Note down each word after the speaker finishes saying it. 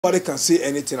nobody can say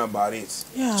anything about it.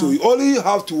 Yeah. So you only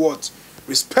have to what?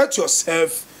 Respect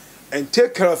yourself and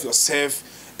take care of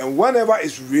yourself. And whenever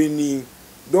it's raining,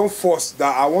 don't force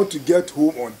that I want to get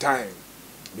home on time.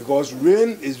 Because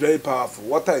rain is very powerful.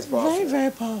 Water is powerful. Very,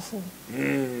 very powerful.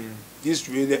 This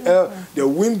rain, the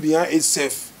wind behind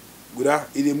itself,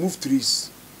 it move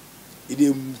trees.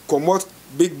 It come out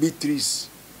big trees.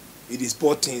 It is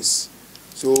poor things.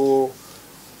 So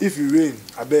if you rain,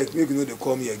 I beg, make you know they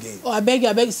call me again. Oh, I beg you,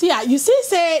 I beg. See, you see,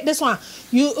 say this one.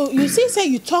 You see, say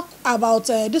you talk about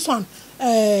this one.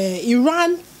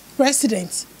 Iran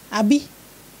president, Abi.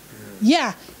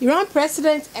 Yeah, Iran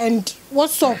president, and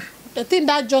what's up? The thing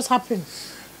that just happened.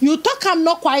 You talk, I'm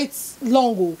not quite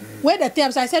long ago. Where the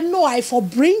times I said no, I for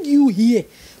bring you here.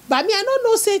 But me, I don't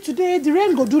know. Say today the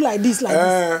rain go do like this, like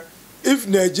this. If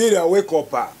Nigeria wake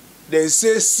up, they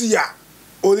say Sia.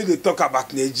 Only they talk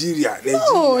about Nigeria.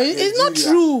 No, it's not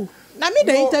true. I mean,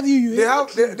 they interview you.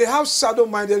 They have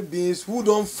shadow-minded beings who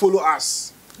don't follow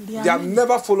us. They have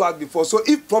never followed us before. So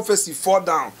if prophecy fall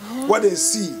down, what they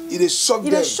see, it shock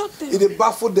them. It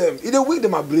baffle them. It wake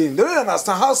them a brain. They don't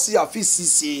understand how Sia feel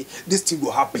see this thing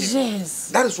will happen.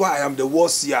 Yes. That is why I am the world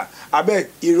Sia. I beg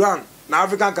Iran, an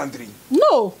African country.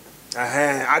 No.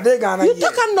 Are they Ghana you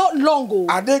talk not long ago.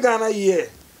 Are they Ghana here?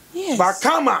 Yes. But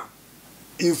Kama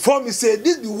inform me say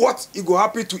this be what it go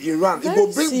happen to Iran. It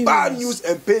go bring bad news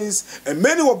and pains, and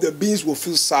many of the beings will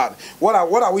feel sad. What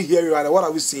are we hearing right now? What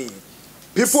are we seeing?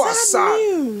 People are sad.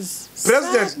 News.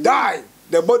 President die.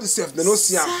 The body self, they don't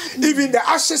see him. Even the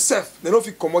ashes self, they don't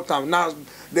feel come out time. Now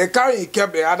they carry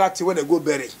kept the other thing when they go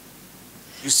bury.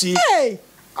 You see? Hey,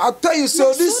 I'll tell you,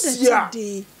 so this year,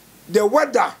 the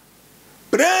weather,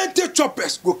 plenty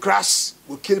choppers go crash,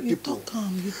 go kill people.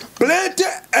 Plenty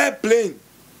airplane,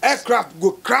 aircraft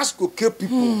go crash, go kill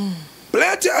people.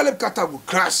 Plenty helicopter go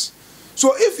crash.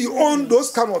 So if you own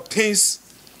those kind of things,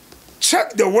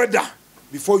 check the weather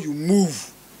before you move.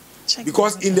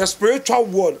 Because in the spiritual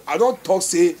world, I don't talk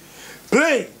say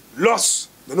plane lost,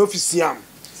 they don't see them.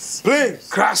 Plane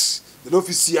crash, they don't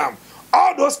see them.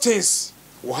 All those things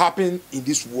will happen in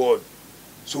this world.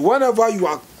 So whenever you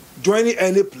are joining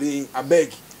any plane, I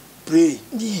beg, pray.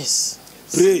 Yes.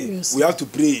 Pray. Seriously. We have to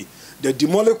pray. The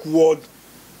demonic world,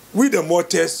 with the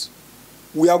mortars,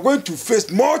 we are going to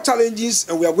face more challenges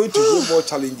and we are going to hear more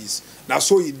challenges. That's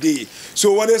so it did.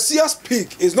 So when they see us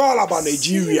speak, it's not all about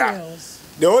Nigeria. Serious.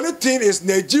 The only thing is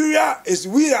Nigeria is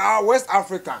we are West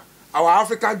Africa. Our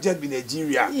African jet be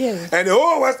Nigeria. Yeah. And the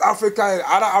whole West Africa and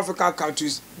other African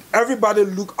countries, everybody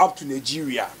look up to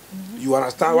Nigeria. You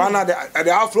understand? Right now, the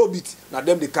Afrobeat, now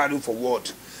them they carry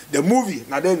forward. The movie,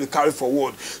 now them they carry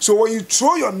forward. So when you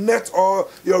throw your net or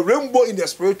your rainbow in the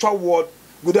spiritual world,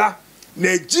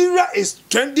 Nigeria is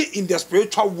trending in the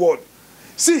spiritual world.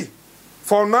 See,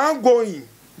 for now going,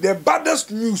 the baddest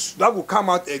news that will come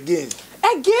out again.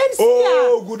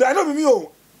 Oh, good. I don't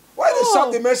know. Why they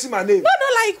shout, they mention my name? No,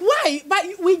 like why?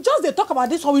 But we just they talk about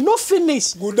this one. We not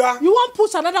finish. Good. You want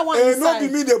push another one inside? Not be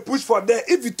me they push for them.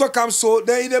 If you talk I'm so,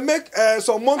 then they make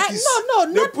some monkeys.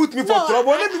 They put me for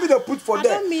trouble. Let me they put for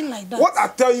them. I don't mean like that. What I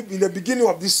tell you in the beginning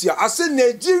of this year, I said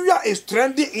Nigeria is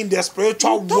trending in the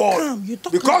spiritual world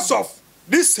because of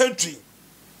this century.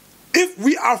 If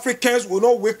we Africans will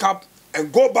not wake up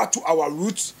and go back to our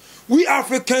roots, we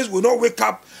Africans will not wake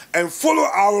up and follow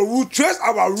our root, trace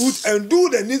our root, and do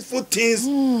the needful things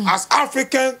as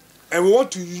African. And we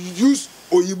want to use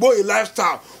Oyibo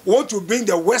lifestyle. We want to bring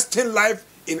the Western life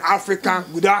in Africa.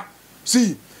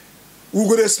 See, we're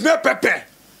going to smell pepper.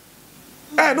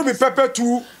 No be pepper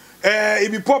too.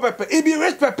 It be poor pepper. It be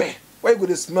rich pepper. Why you going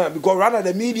to smell? Because rather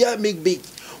the media make big.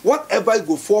 Whatever you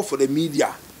go for the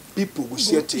media, people will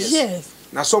share tears. Yes.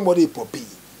 Now somebody poppy.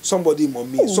 Somebody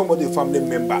mommy, somebody family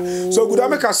member. So good, I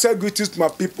make I say greetings to my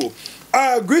people.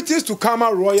 Greetings to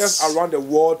Karma Royals around the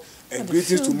world, and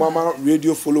greetings to Mama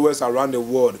Radio followers around the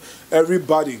world.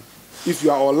 Everybody, if you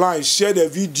are online, share the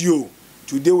video.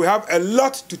 Today we have a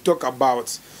lot to talk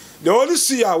about. The Holy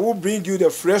Seer will bring you the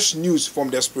fresh news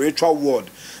from the spiritual world.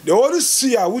 The Holy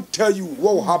Seer will tell you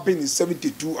what will happen in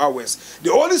 72 hours.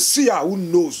 The Holy Seer who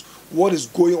knows what is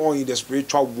going on in the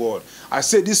spiritual world. I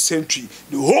say this century,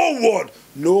 the whole world,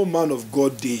 no man of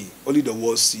God day, only the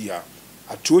world seer.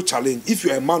 A true challenge. If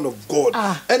you are a man of God,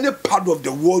 any part of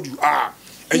the world you are,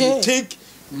 and you think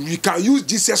you can use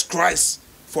Jesus Christ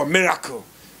for a miracle,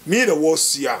 me the world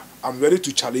seer, I'm ready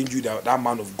to challenge you, that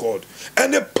man of God.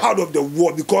 Any part of the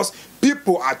world, because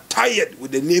people are tired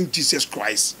with the name Jesus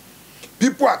Christ.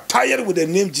 People are tired with the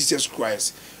name Jesus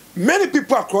Christ. Many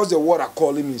people across the world are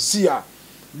calling me, seer,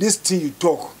 this thing you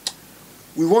talk,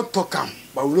 we won't talk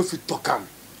but we don't feel talk.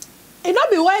 It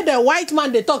not be why the white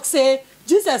man they talk say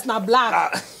Jesus na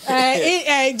black.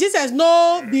 Jesus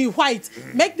no be white.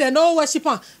 Make them no worship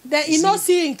him. Then he no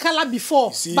see in color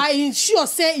before, but he sure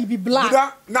say he be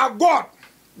black. Now God,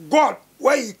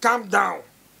 where he come down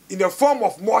in the form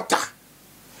of mortar,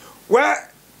 where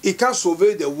he can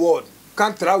survey the world,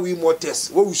 can try we mortars,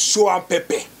 where we show and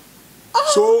pepper.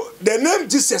 So the name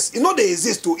Jesus, you know they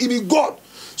exist too. He be God.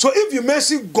 So if you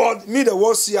mention God, me the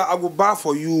words here, I will bow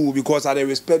for you because I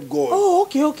respect God. Oh,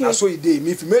 okay. That's what he did.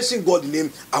 If you mention God's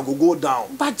name, I will go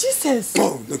down. But Jesus.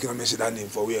 Oh, look, I mention that name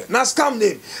for where? Now, scam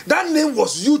name. That name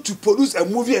was used to produce a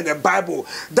movie in the Bible.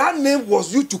 That name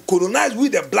was used to colonize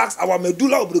with the blacks, our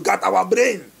medulla oblongata, our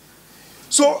brain.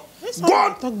 So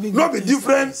God not be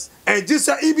different, and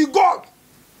Jesus, he be God.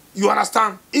 You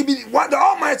understand? He be what the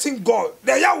Almighty God,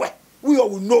 the Yahweh. We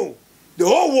all will know the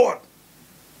whole world.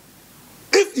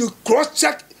 If you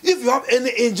cross-check, if you have any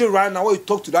angel right now, when you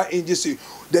talk to that angel, say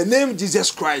the name Jesus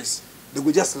Christ, they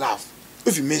will just laugh.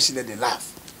 If you mention it, they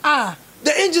laugh.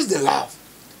 The angels, they laugh.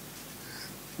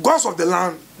 Gods of the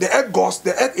land, the earth gods,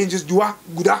 the earth angels,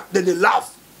 Guda, then they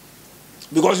laugh.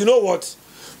 Because you know what?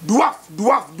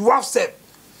 Dwarf said,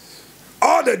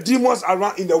 all the demons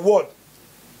around in the world,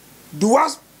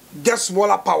 dwarfs get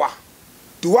smaller power.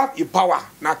 Dwarf a power,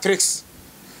 not tricks.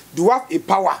 Dwarf a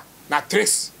power, not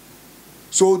tricks.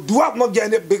 So dwarf not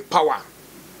get any big power.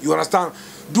 You understand?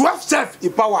 Dwarf self a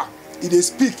power. It they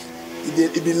speak.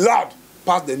 It be loud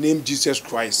past the name Jesus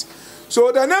Christ.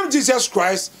 So the name Jesus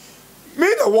Christ, me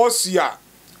the words here,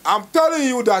 I'm telling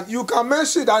you that you can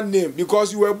mention that name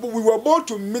because we were born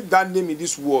to meet that name in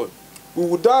this world. We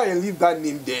will die and leave that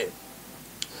name there.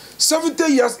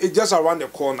 70 years is just around the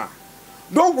corner.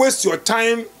 Don't waste your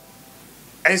time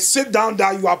and sit down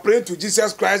there. You are praying to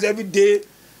Jesus Christ every day.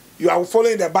 You are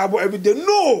following the Bible every day.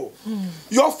 No.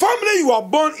 Your family you are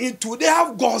born into, they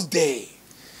have gods there.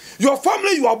 Your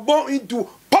family you are born into,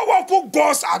 powerful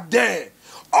gods are there.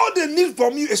 All they need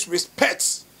from you is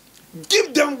respect.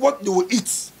 Give them what they will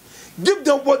eat. Give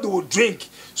them what they will drink.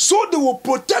 So they will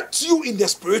protect you in the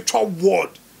spiritual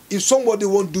world. If somebody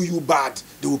won't do you bad,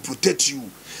 they will protect you.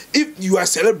 If you are a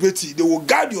celebrity, they will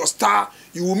guide your star.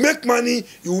 You will make money.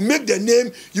 You will make the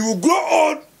name. You will grow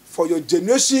old for your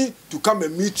generation to come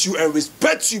and meet you and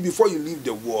respect you before you leave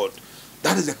the world.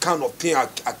 That is the kind of thing I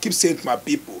keep saying to my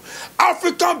people.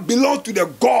 Africa belongs to the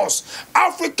gods.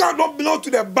 Africa don't belong to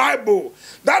the Bible.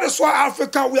 That is why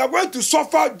Africa, we are going to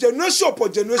suffer. Generation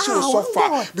upon generation will suffer.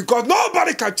 Lord. Because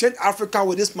nobody can change Africa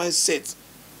with this mindset.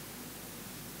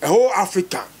 A whole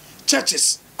Africa,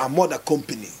 churches are more than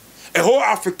company. A whole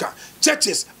Africa,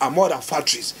 churches are more than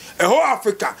factories. A whole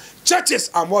Africa,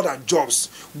 churches are more than jobs.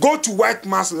 Go to white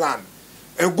man's land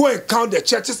and go and count the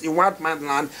churches in white man's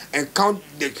land and count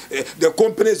the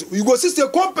companies. You go see the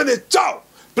company, chow,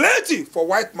 plenty for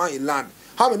white man in land.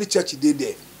 How many churches did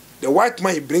there? The white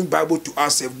man, he bring Bible to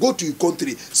us. Go to your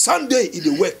country. Sunday, he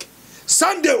dey work.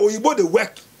 Sunday, Oyibo dey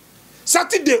work.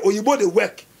 Saturday, Oyibo dey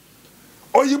work.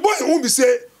 Oyibo, he won't be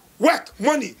say, work,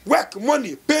 money,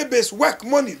 pay base, work,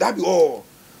 money. That be all.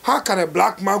 How can a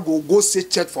black man go say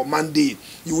church for Monday?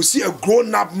 You will see a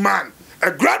grown-up man, a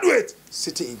graduate,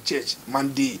 sitting in church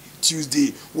Monday,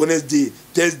 Tuesday, Wednesday,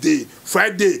 Thursday,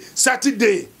 Friday,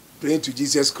 Saturday, praying to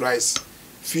Jesus Christ,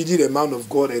 feeding the man of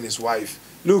God and his wife.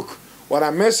 Look, when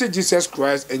I message Jesus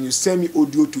Christ and you send me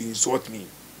audio to insult me,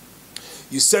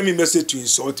 you send me message to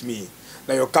insult me,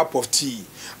 like your cup of tea,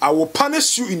 I will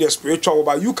punish you in the spiritual world,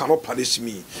 but you cannot punish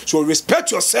me. So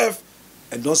respect yourself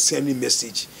and don't send me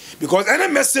message. Because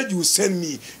any message you send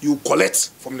me, you collect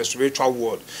from the spiritual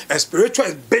world. And spiritual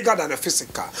is bigger than the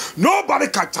physical. Nobody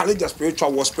can challenge the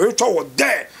spiritual world. Spiritual was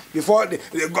there before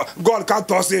God can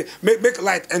toss it, make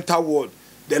light enter world.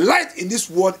 The light in this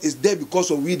world is there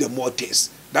because of we the mortals.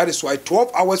 That is why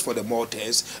 12 hours for the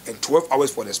mortals and 12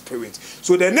 hours for the spirit.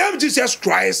 So the name Jesus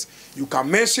Christ, you can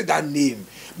mention that name.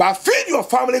 But feed your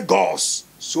family gods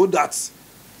so that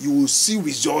you will see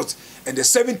results. And the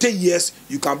 70 years,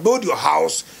 you can build your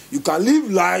house, you can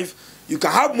live life, you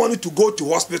can have money to go to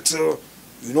hospital,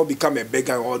 you not become a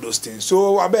beggar and all those things.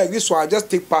 So I beg this one, I just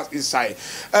take part inside.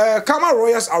 Camera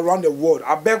royals around the world,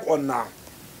 I beg on now,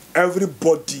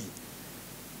 everybody,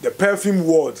 the perfume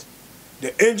world,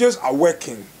 the angels are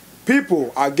working.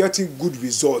 People are getting good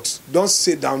results. Don't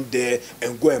sit down there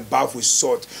and go and bath with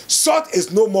salt. Salt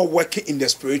is no more working in the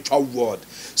spiritual world.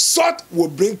 Salt will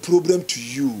bring problem to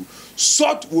you.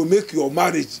 Salt will make your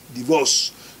marriage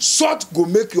divorce. Salt will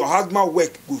make your husband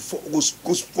work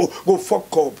go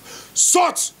fuck up.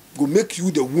 Salt will make you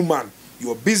the woman.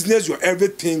 Your business, your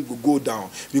everything will go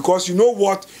down. Because you know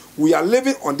what? We are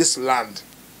living on this land.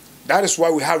 That is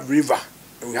why we have river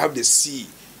and we have the sea.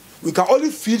 We can only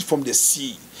feed from the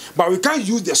sea. But we can't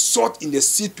use the salt in the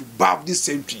sea to bath this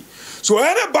century. So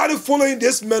anybody following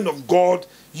this man of God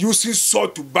using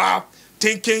salt to bath,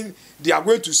 thinking they are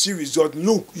going to see results,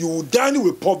 look, you will die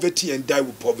with poverty and die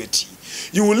with poverty.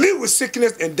 You will live with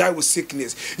sickness and die with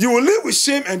sickness. You will live with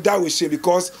shame and die with shame,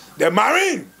 because the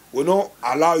marine will not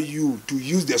allow you to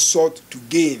use the salt to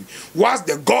gain. Whilst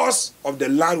the gods of the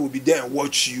land will be there and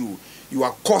watch you, you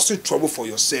are causing trouble for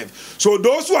yourself. So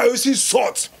those who are using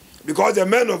salt, because the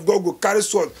men of God go carry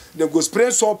salt, they go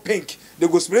spray some pink, they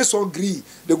go spray some green,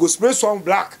 they go spray some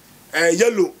black,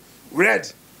 yellow,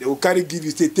 red. They will carry, give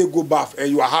you, say, take, go bath, and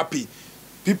you are happy.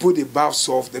 People, they bath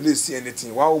soft, they don't see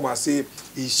anything. One woman say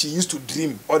she used to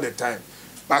dream all the time.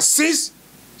 But since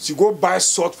she go buy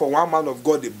salt for one man of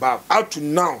God, they bath, up to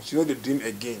now, she know the dream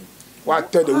again. What I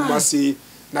tell the woman, say,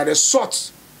 now the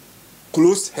salt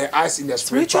closed her eyes in the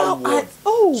spiritual world.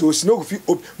 So she know feel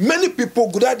open. Many people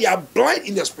good at they are blind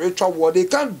in the spiritual world. They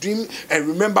can't dream and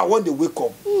remember when they wake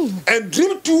up. And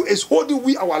dream too is holding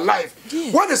we our life.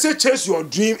 When they say change your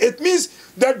dream, it means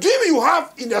the dream you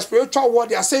have in the spiritual world,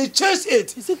 they are saying change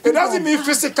it. It doesn't mean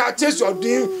physical, change your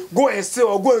dream, go and steal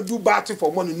or go and do battle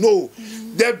for money. No.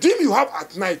 The dream you have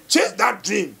at night, change that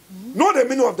dream. Know the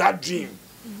meaning of that dream.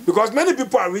 Because many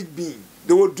people are rich beings.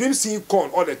 They will dream seeing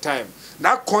corn all the time.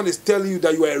 That corn is telling you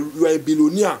that you are a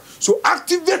billionaire. So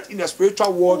activate in the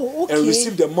spiritual world and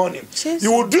receive the money.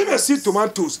 You will dream and see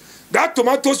tomatoes. That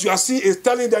tomatoes you are seeing is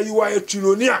telling that you are a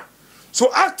trillionaire.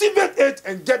 So activate it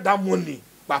and get that money.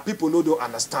 But people don't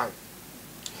understand.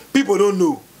 People don't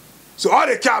know. So all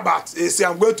they care about is say,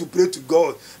 I'm going to pray to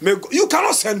God. You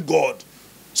cannot send God.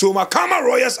 So my karma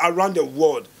royals around the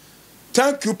world,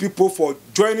 thank you people for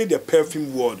joining the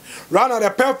perfume world. Right now, the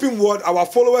perfume world, our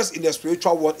followers in the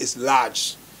spiritual world is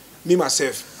large. Me,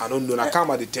 myself, I don't know.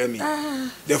 Nakama, they tell me.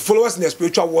 The followers in the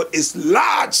spiritual world is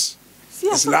large.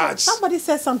 It's large. Somebody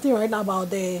said something right now about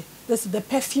the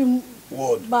perfume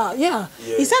world. But yeah,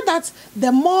 he said that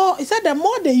the more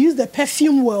they use the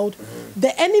perfume world,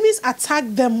 the enemies attack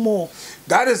them more.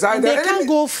 That is right. They can't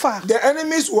go far. The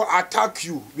enemies will attack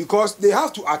you because they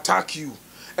have to attack you.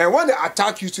 And when they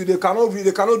attack you too, they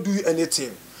cannot do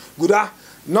anything.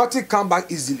 Nothing come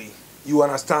back easily. You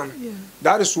understand? Yeah.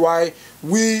 That is why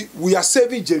we are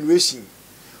saving generation.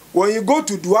 When you go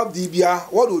to Duab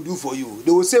Dibia, what will do for you?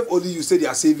 They will save only you, say they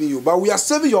are saving you. But we are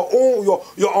saving your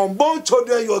unborn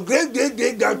children, your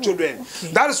great-great-great-grandchildren.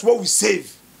 That is what we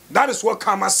save. That is what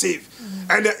karma save.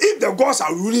 And if the gods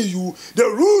are ruling you, they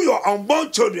rule your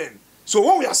unborn children. So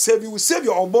when we are saving, we save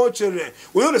your unborn children.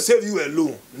 We don't save you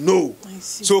alone. No.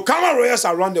 So karma royals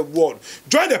around the world,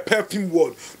 join the perfume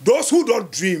world. Those who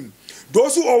don't dream,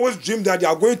 those who always dream that they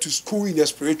are going to school in the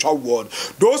spiritual world,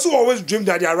 those who always dream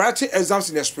that they are writing exams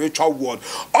in the spiritual world,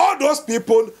 all those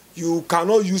people, you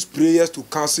cannot use prayers to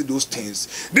cancel those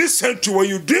things. This century, when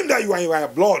you dream that you are in your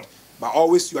blood, but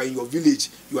always you are in your village,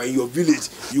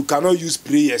 you cannot use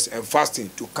prayers and fasting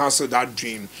to cancel that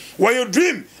dream. When you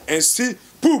dream and see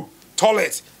poop,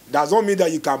 toilet, does not mean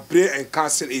that you can pray and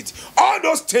cancel it. All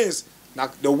those things,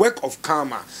 like the work of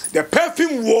karma, the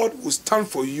perfume world will stand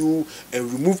for you and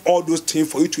remove all those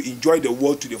things for you to enjoy the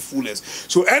world to the fullest.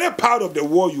 So any part of the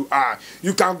world you are,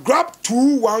 you can grab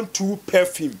 212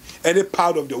 perfume. Any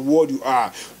part of the world you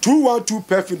are, 212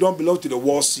 perfume don't belong to the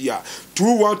world seer.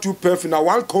 212 perfume, now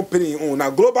one company own,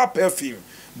 now global perfume.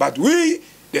 But we,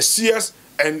 the seers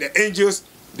and the angels,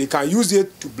 they can use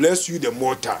it to bless you the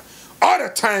mortar. All the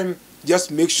time,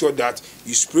 just make sure that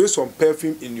you spray some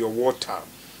perfume in your water.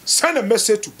 Send a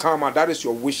message to karma, that is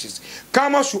your wishes.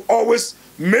 Karma should always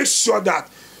make sure that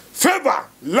favor,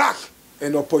 luck,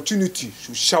 and opportunity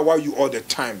should shower you all the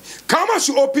time. Karma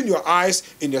should open your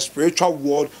eyes in the spiritual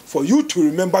world for you to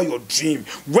remember your dream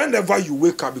whenever you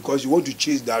wake up because you want to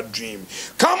chase that dream.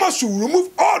 Karma should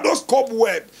remove all those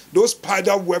cobwebs, those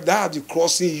spider web that have been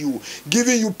crossing you,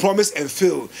 giving you promise and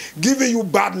fail, giving you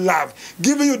bad love,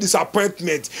 giving you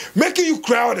disappointment, making you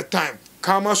cry all the time.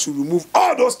 Karma should remove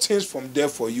all those things from there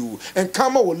for you. And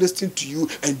karma will listen to you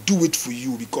and do it for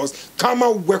you because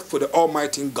karma works for the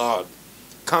Almighty God.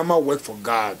 Karma works for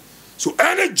God. So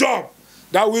any job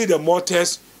that we the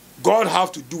mortals, God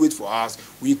have to do it for us.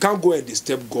 We can't go and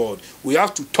disturb God. We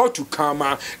have to talk to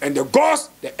karma and the gods,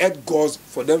 the earth gods,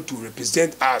 for them to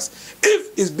represent us.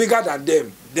 If it's bigger than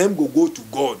them will go to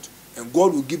God. And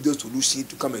God will give the solution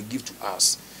to come and give to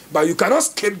us. But you cannot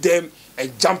skip them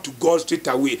and jump to God straight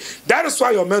away. That is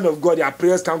why your men of God, their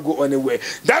prayers can't go anywhere.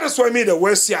 That is why me, the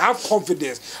word say, I have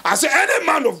confidence. I say, any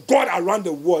man of God around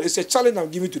the world, it's a challenge I'm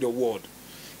giving to the world.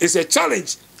 It's a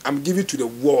challenge I'm giving to the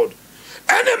world.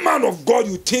 Any man of God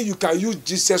you think you can use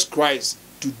Jesus Christ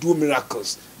to do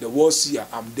miracles, the world seer,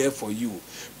 I'm there for you.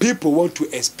 People want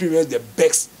to experience the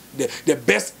best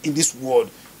in this world.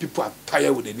 People are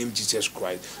tired with the name Jesus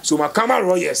Christ. So Makama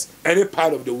Royals, any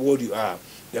part of the world you are,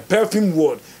 the perfume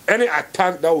world, any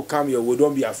attack that will come your way,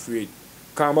 don't be afraid.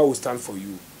 Karma will stand for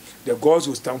you. The gods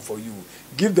will stand for you.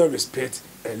 Give them respect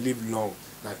and live long.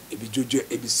 Like it be jojo,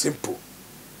 it be simple.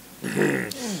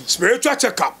 Spiritual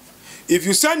checkup. If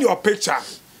you send your picture,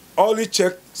 only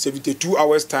check 72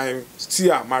 hours time. See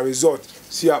my result.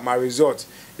 See my result.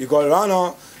 Because right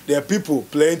now there are people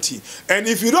plenty. And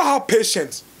if you don't have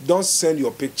patience, don't send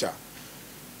your picture.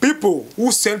 People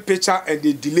who send picture and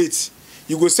they delete.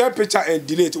 You go send picture and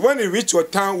delete. When it reach your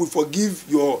time, we forgive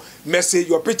your message.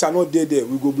 Your picture not there.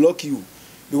 We go block you.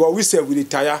 Because we say we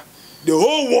retire. The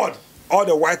whole world, all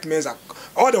the white men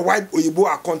all the white Oyibo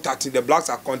are contacting, the blacks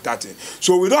are contacting.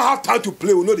 So we don't have time to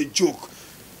play. We know the joke.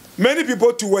 Many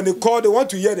people too, when they call, they want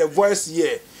to hear the voice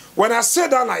here. When I say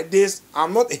that like this,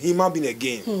 I'm not a human being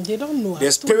again. They don't know.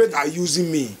 The spirit are using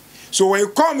me. So when you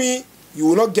call me, you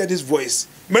will not get this voice.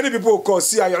 Many people will call,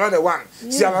 see, you're not the one. Yeah.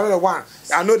 See, I'm not the one.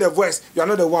 I know the voice. You're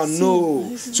not the one. See,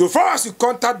 no. So far as you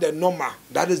contact the number,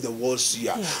 that is the world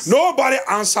seer. Yes. Nobody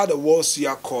answer the world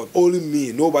seer call. Only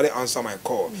me. Nobody answer my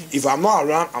call. Yes. If I'm not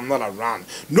around, I'm not around.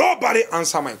 Nobody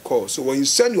answer my call. So when you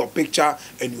send your picture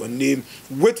and your name,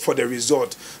 wait for the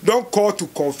result. Don't call to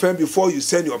confirm before you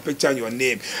send your picture and your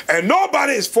name. And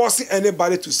nobody is forcing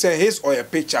anybody to send his or her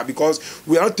picture because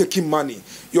we are not taking money.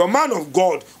 You're a man of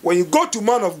God. When you go to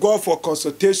man of God for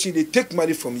consultation, they take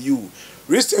money from you.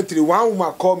 Recently, one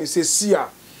woman called me and said, Sia,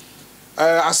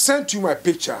 I sent you my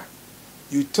picture.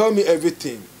 You tell me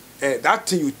everything. And that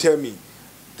thing you tell me,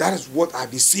 that is what I've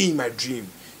been seeing in my dream.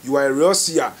 You are a real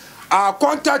seer. I'll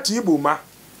contact you, Buma.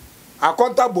 I'll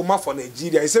contact Buma for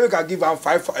Nigeria. He said we can give him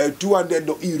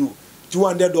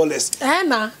 $200.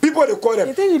 Anna. People, they call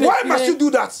them. Why must you do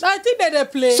that? I think that they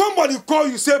play. Somebody call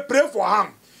you, say, pray for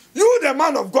him. You, the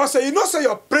man of God, say, you know, say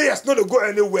your prayers not to go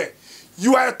anywhere.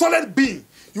 You are a toilet being.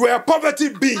 You are a poverty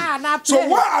being. So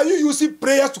why are you using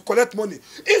prayers to collect money?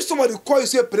 If somebody call you,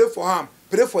 say, pray for him,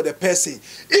 pray for the person.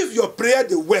 If your prayer,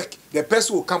 they work, the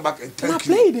person will come back and thank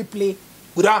you. They play.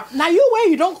 Now you where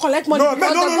you don't collect money. No,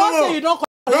 no. You don't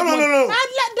collect money. And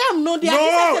let them know they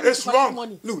are it's wrong.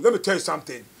 Money. Look, let me tell you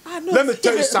something. Let me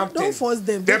tell you something. Don't force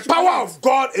them. The power of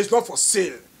God is not for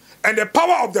sale. And the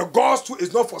power of the gods too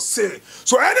is not for sale.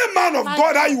 So any man of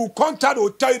God that you will contact will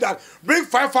tell you that bring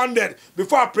 500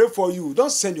 before I pray for you.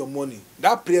 Don't send your money.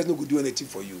 That prayer is not going to do anything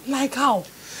for you. Like how?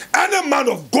 Any man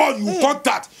of God you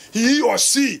contact, he or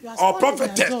she or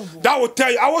prophetess, that will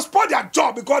tell you, I will spoil their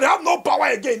job because they have no power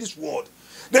again in this world.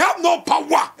 They have no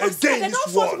power again in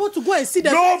this world. People to go and see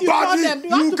them. Nobody,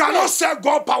 you cannot sell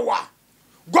God power.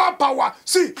 God power.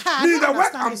 See, me, the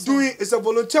work I'm doing is a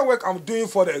volunteer work I'm doing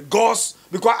for the gods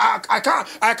because I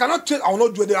cannot tell. I will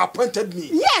not do it. They appointed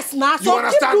me. Yes, now you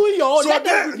understand? Keep doing your own.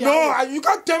 So you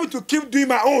can't tell me to keep doing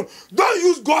my own. Don't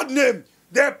use God's name.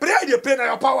 They pray now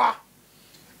your power.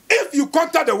 If you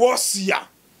contact the world seer,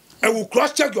 and will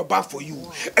cross check your back for you,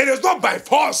 and it's not by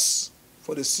force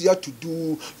for the seer to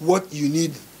do what you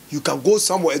need. You can go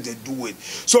somewhere else and do it.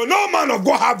 So no man of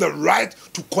God have the right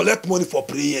to collect money for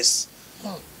prayers.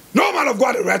 No man of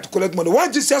God has the right to collect money.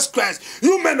 When Jesus Christ,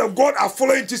 you men of God are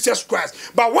following Jesus Christ.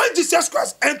 But when Jesus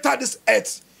Christ entered this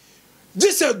earth,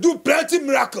 Jesus do plenty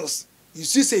miracles. You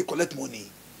see, say he collect money.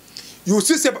 You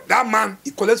see, say that man,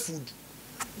 he collect food.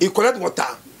 He collect water.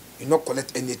 He not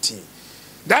collect anything.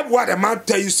 That's why the man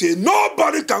tell you, say,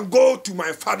 nobody can go to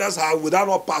my father's house without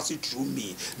not passing through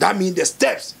me. That means the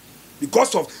steps.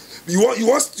 Because of, you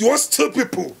want steal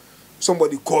people.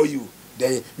 Somebody call you.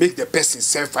 Then make the person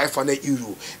send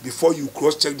 €500 before you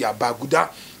cross-check their bag.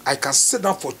 I can sit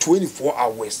down for 24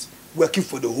 hours working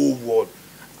for the whole world.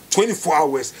 24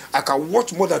 hours. I can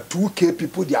watch more than 2K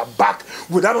people their back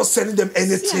without not sending them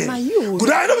anything. I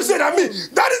never say that.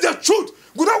 That is the truth.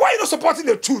 Why are you not supporting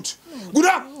the truth?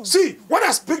 See, when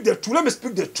I speak the truth, let me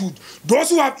speak the truth.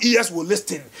 Those who have ears will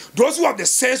listen. Those who have the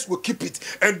sense will keep it.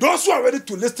 And those who are ready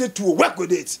to listen to will work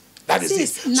with it. That is it.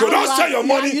 So don't sell your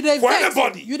money for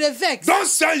anybody. Don't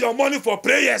sell your money for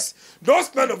prayers.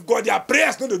 Those men of God, their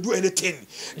prayers not to do anything.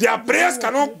 Their prayers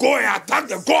cannot go and attack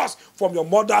the gods from your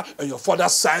mother and your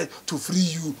father's side to free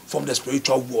you from the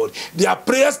spiritual world. Their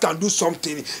prayers can do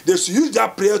something. They should use their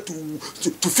prayer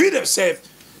to feed themselves.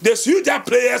 They should use their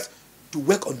prayers to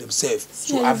work on themselves.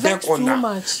 So I beg on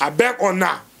now. I beg on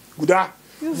now.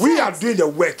 We are doing the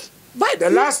work. But the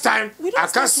last time, I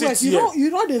can't sit here. You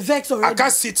know the vex already. I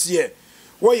can't sit here.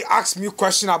 When you ask me a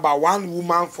question about one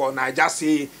woman for Nigeria,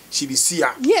 say she be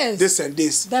seer. Yes. This and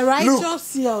this. The righteous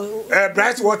seer.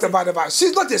 Bright, what about?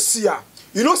 She's not a seer.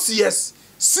 You know, seers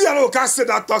See, I can't say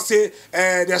that to say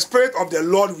the spirit of the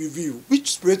Lord reveal.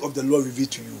 Which spirit of the Lord reveal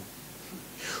to you?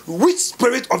 Which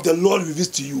spirit of the Lord reveals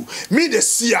to you? Me, the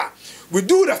seer. We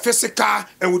do the physical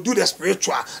and we do the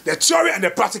spiritual, the theory and the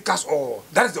practicals. All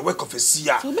that is the work of a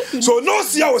seer. So no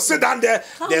seer will sit down there.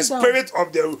 The spirit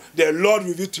of the Lord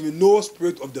revealed to me. No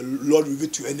spirit of the Lord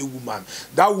revealed to any woman.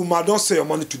 That woman, don't sell your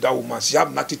money to that woman. She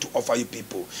have nothing to offer you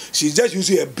people. She's just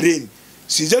using her brain.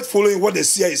 She's just following what the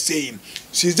seer is saying.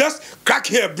 She's just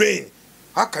cracking her brain.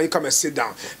 How can you come and sit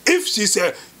down? If she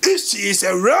is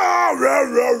a raw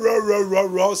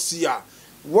seer,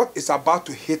 what is about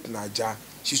to hit Nigeria,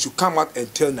 she should come out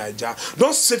and tell Nigeria.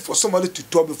 Don't sit for somebody to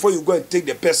talk before you go and take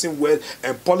the person word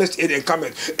and polish it and come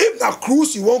in. If na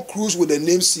cruise, you won't cruise with the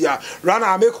name seer. Rana,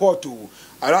 I make her too.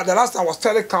 The last time I was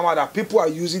telling Kama that people are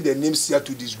using the name seer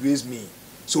to disgrace me.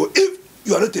 So if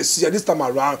you are not a seer this time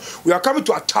around, we are coming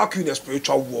to attack you in the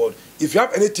spiritual world. If you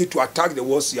have anything to attack the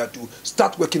world seer, to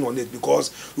start working on it,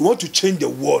 because we want to change the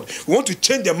world. We want to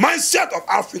change the mindset of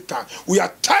Africa. We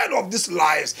are tired of these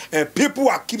lies, and people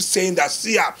are keep saying that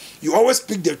seer, you always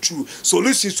speak the truth.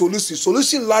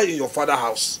 Solution lie in your father's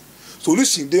house.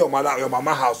 Solution there your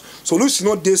mama house. Solution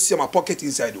not there see my pocket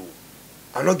inside.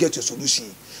 I not get your solution.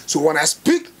 So when I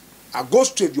speak, I go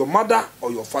straight to your mother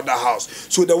or your father's house.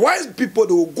 So the wise people,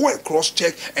 they will go and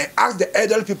cross-check and ask the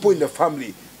elderly people in the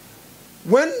family,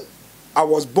 when I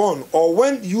was born, or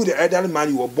when you, the elderly man,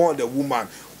 you were born, the woman,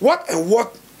 what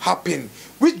happened?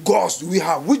 Which gods do we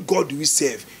have? Which God do we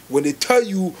serve? When they tell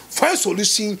you, find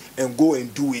solution and go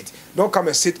and do it. Don't come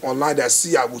and sit online that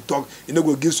see I will talk, you know,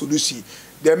 go give solution.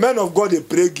 The men of God, they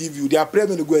pray, give you. Their prayer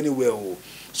don't go anywhere.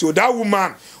 So that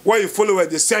woman, where you follow her,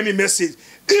 they send me message.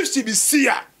 If she be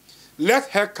seer, let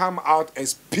her come out and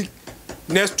speak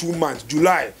next 2 months,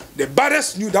 July. The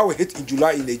baddest news that will hit in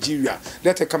July in Nigeria.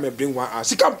 Let her come and bring one out.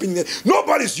 She can't bring it.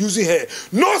 Nobody's using her.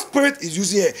 No spirit is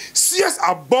using her. Seers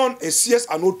are born and seers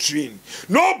are not trained.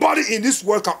 Nobody in this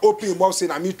world can open his mouth saying,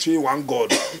 "I me train one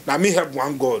God. I me help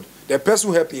one God." The person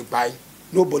who help him by,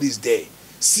 nobody is there.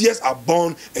 Seers are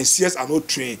born and seers are not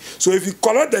trained. So if you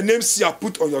collect the name seer,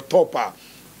 put on your topper,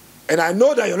 and I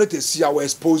know that you're not a seer, I will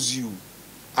expose you.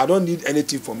 I don't need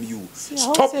anything from you. See,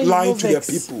 stop lying to the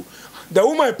people. The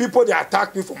woman people, they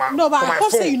attack me for my phone. No, but I can't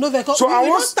say you know that. So I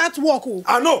want start work.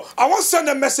 I know. I want to send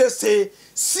a message say,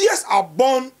 seers are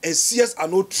born and seers are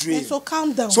not trained. So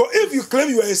calm down. So if you claim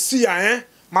you are a seer,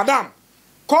 madam,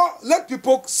 let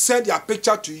people send their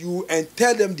picture to you and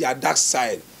tell them their dark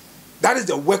side. That is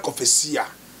the work of a seer.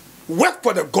 Work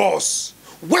for the gods.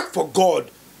 Work for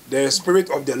God. The spirit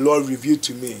of the Lord revealed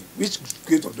to me. Which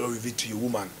spirit of the Lord revealed to you,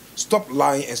 woman? Stop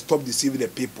lying and stop deceiving the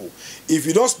people. If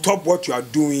you don't stop what you are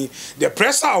doing, the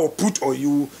pressure I will put on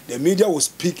you, the media will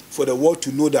speak for the world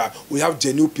to know that we have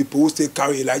genuine people who still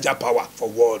carry Elijah power for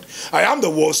world. I am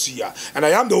the world seer, and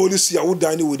I am the only seer who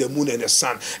dined with the moon and the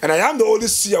sun, and I am the only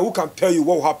seer who can tell you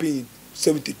what will happen in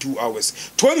 72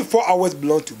 hours. 24 hours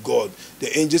belong to God.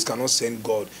 The angels cannot send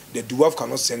God. The dwarf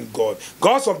cannot send God.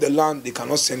 Gods of the land, they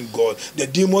cannot send God. The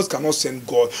demons cannot send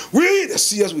God. We, the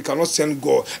seers, we cannot send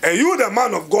God. And you, the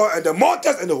man of God, and the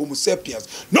mortals and the homo sapiens,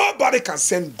 nobody can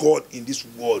send God in this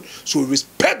world. So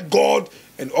respect God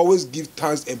and always give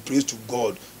thanks and praise to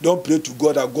God. Don't pray to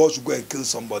God that God should go and kill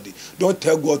somebody. Don't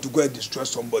tell God to go and destroy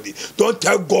somebody. Don't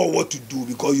tell God what to do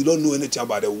because you don't know anything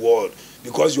about the world.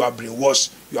 Because you are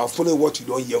brainwashed, you are following what you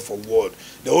don't hear from word.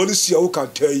 The only seer who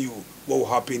can tell you what will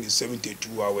happen in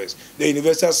 72 hours. The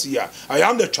universal seer. I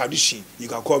am the tradition. You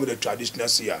can call me the traditional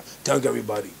seer. Thank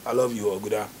everybody. I love you all.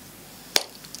 Good day.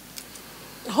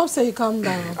 I hope so you calm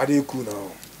down. Are you cool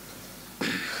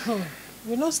now?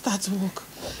 We don't start to work.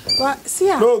 But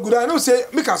seer. No, good. I don't say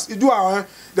because you do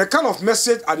the kind of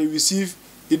message I receive,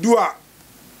 you do I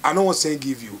don't want to say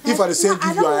give you. If I say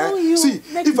give you, see,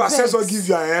 if I say so give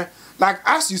you, like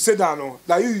as you said that, no,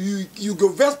 like you go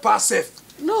vex past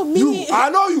self. No, me.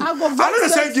 I know you. I know the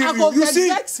same give you. You see.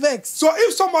 Vex. So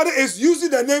if somebody is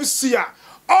using the name seer,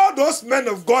 all those men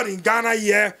of God in Ghana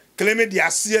here claiming they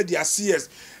are seers.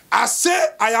 I say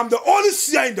I am the only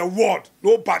seer in the world.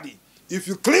 Nobody. If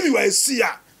you claim you are a seer,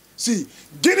 see,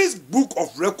 Guinness Book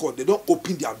of Record, they don't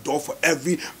open their door for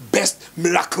every best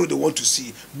miracle they want to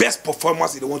see, best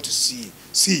performance they want to see.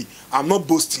 See, I'm not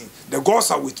boasting. The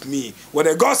gods are with me. When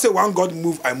the gods say one God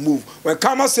move, I move. When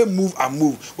Karma say move, I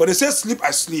move. When they say sleep,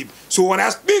 I sleep. So when I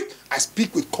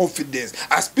speak with confidence.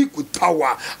 I speak with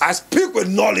power. I speak with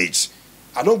knowledge.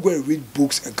 I don't go and read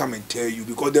books and come and tell you,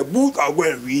 because the book I go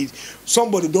and read,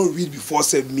 somebody don't read before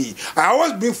said me. I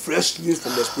always bring fresh news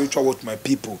from the spiritual world to my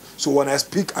people. So when I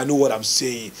speak, I know what I'm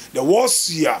saying. The world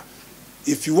seer,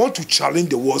 if you want to challenge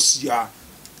the world seer,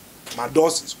 my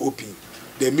doors is open.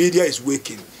 The media is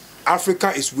waking.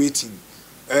 Africa is waiting.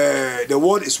 The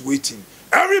world is waiting.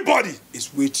 Everybody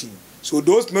is waiting. So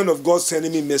those men of God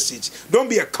sending me message. Don't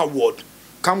be a coward.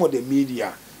 Come on the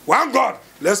media. One God,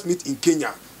 let's meet in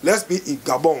Kenya. Let's meet in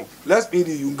Gabon. Let's meet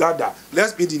in Uganda.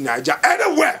 Let's meet in Nigeria.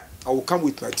 Anywhere, I will come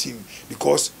with my team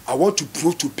because I want to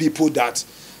prove to people that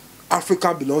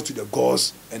Africa belongs to the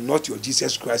gods and not your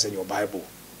Jesus Christ and your Bible.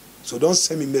 So don't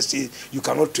send me message. You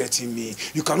cannot threaten me.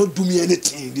 You cannot do me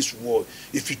anything in this world.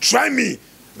 If you try me,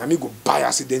 let me go buy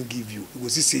accident give you. You will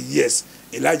say yes.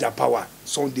 Elijah Power,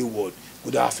 Sunday word.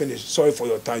 Good, I finished. Sorry for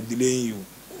your time delaying you.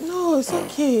 No, it's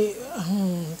okay.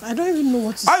 I don't even know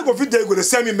what to say. I go fit there, go to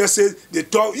send me message. They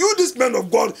talk. You, this man of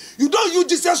God, you don't use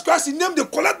Jesus Christ in name. They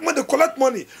collect money. They collect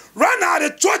money. Right now,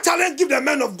 the church challenge give the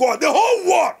man of God the whole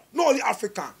world, not only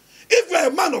Africa. If you are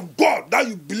a man of God that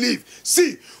you believe,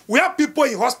 see, we have people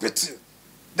in hospital.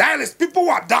 There is people who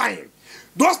are dying.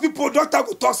 Those people, doctor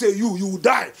will talk, say you will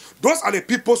die. Those are the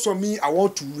people, so me, I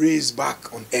want to raise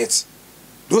back on earth.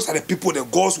 Those are the people the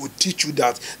gods will teach you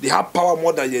that they have power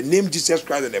more than the name Jesus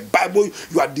Christ and the Bible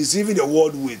you are deceiving the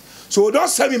world with. So don't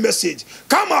send me message.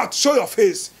 Come out, show your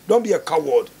face. Don't be a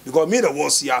coward. Because me, the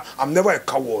words here, I'm never a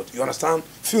coward. You understand?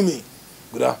 Feel me?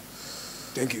 Good.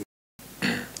 Thank you.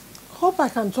 Hope I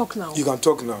can talk now. You can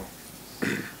talk now.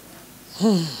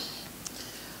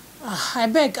 I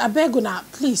beg, Una,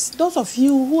 please, those of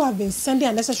you who have been sending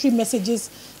unnecessary messages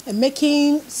and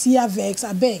making Sia vex,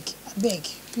 I beg,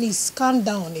 please calm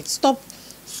down. Stop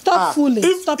fooling.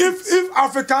 If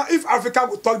Africa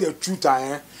would talk the truth,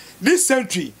 this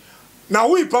century,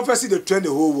 now we prophecy the trend the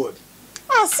whole world.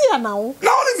 Sia now.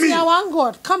 Not only me. Sia one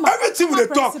God, come on. Everything with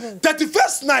the talk.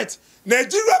 31st night,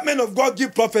 Nigerian men of God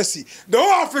give prophecy. The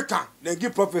whole Africa, they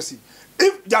give prophecy.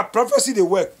 If their prophecy they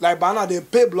work, like Bana, they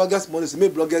pay bloggers money, so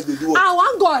make bloggers they do what?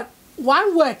 One God,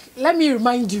 one work. Let me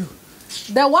remind you.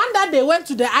 The one that they went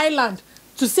to the island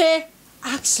to say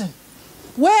action.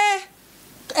 Where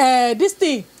this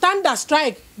thing, thunder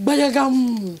strike,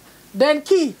 then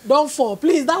key, don't fall.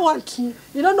 Please, that one key.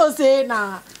 You don't know say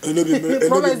nah.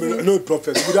 No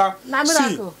prophecy. Nah,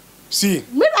 miracle. See.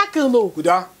 Miracle no.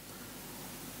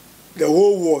 The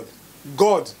whole world,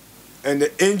 God and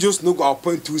the angels no go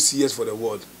appoint 2 CS for the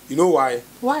world. You know why?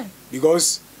 Why?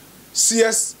 Because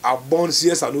CS are born,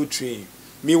 CS are no trained.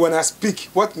 Me when I speak,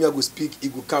 what me I go speak,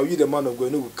 it will come. You the man of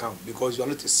God, no will come because you are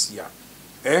not a seer.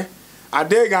 Are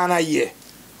they Ghana here?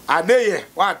 Are they here?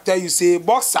 What I tell you, say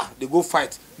boxer, they go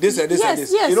fight. This and this and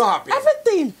this. Yes. You know happen.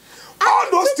 Everything.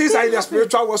 All those things are in the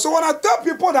spiritual world. So when I tell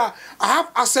people that I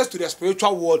have access to the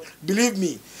spiritual world, believe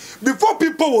me, before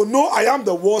people will know I am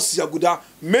the world seer,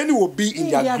 many will be in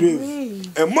their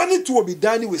grave. And many too will be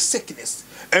dying with sickness.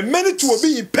 And many too will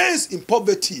be in pains, in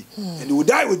poverty. And they will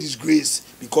die with disgrace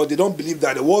because they don't believe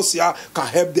that the world seer can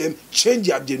help them change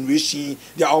their generation,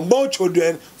 their unborn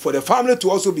children, for the family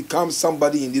to also become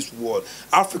somebody in this world.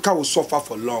 Africa will suffer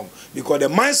for long because the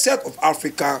mindset of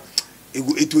Africa,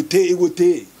 it will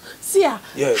take. Sia,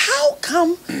 yes. How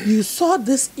come you saw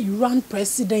this Iran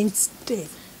president's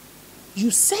death?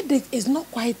 You said it is not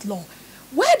quite long.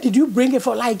 Where did you bring it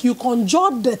from? Like you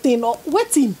conjured the thing or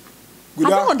waiting? I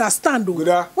don't understand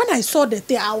though. When I saw the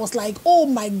thing, I was like, oh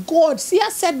my God,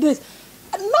 Sia said this.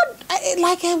 Not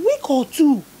like a week or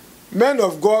two. Men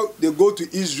of God, they go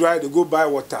to Israel, they go buy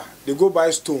water, they go buy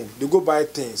stone, they go buy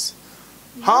things.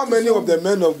 How many of the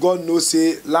men of God know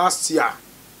say last year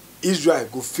Israel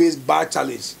go face bad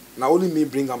challenge? Now only me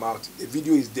bring them out. The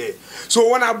video is there.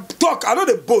 So when I talk, I know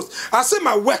the boast. I say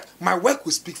my work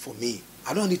will speak for me.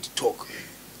 I don't need to talk.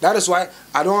 That is why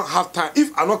I don't have time.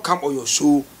 If I don't come on your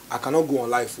show, I cannot go on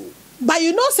live. But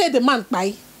you don't say the man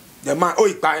buy. The man,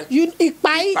 he buy. He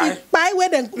buy where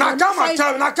then. Now come and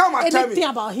tell me. Anything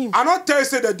about him. I not tell you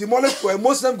say the demolish for a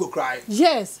Muslim go cry.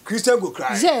 Yes. Christian go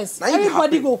cry. Yes.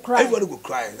 Everybody go cry. Everybody go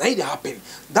cry. Now it happen.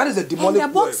 That is the demolish. And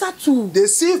the boxer too. They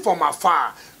see from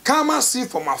afar. Karma see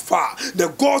from afar. The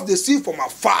gods they see from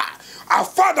afar.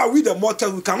 Afar that we the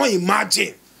mortals we cannot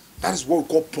imagine. That is what we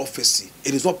call prophecy.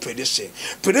 It is not prediction.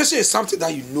 Prediction is something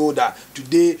that you know that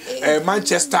today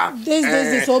Manchester and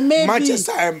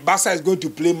Barca is going to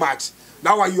play match.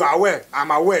 That one you are aware. I'm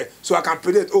aware. So I can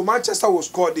predict. Oh, Manchester will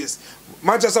score this.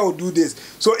 Manchester will do this.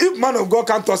 So if man of God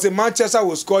can't say Manchester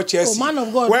will score Chelsea. Oh, man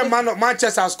of God. When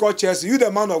Manchester score Chelsea, you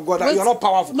the man of God. You are not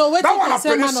powerful. No, wait. That one is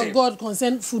prediction. Man of God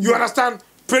consent football. You understand?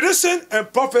 Prediction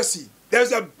and prophecy.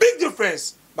 There's a big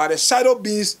difference. But the shadow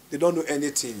beings, they don't know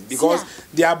anything because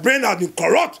their brain has been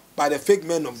corrupt by the fake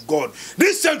men of God.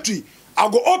 This century, I'll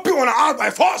go open on our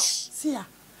by force. See,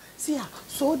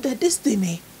 so this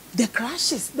thing, the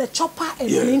crashes, the chopper and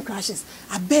plane crashes.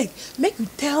 I beg, make you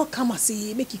tell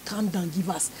Kamasi, make you calm down, give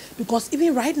us. Because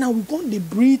even right now, we're going to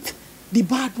breathe the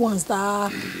bad ones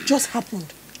that just happened.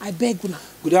 I beg you.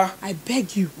 Guda. I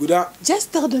beg you. Guda.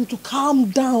 Just tell them to calm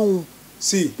down.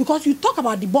 See. Because you talk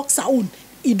about the boxer own,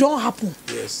 it don't happen.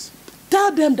 Yes.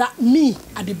 Tell them that me,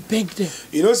 I dey beg them.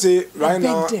 You know, say right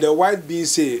now them. the white being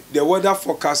say the weather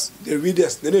forecast, the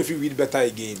readers, they don't even read better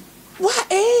again. What?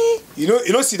 Eh? You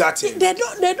don't see that thing. They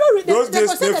don't read. They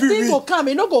say the thing go come,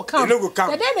 it no go come. It no go come.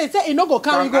 And then they say it no go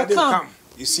come, it go come.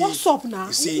 You see, what's up now?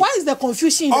 You see, why is the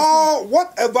confusion?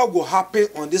 Whatever will happen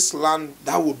on this land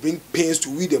that will bring pains to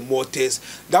we the mortals,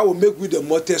 that will make we the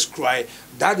mortals cry,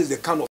 that is the kind of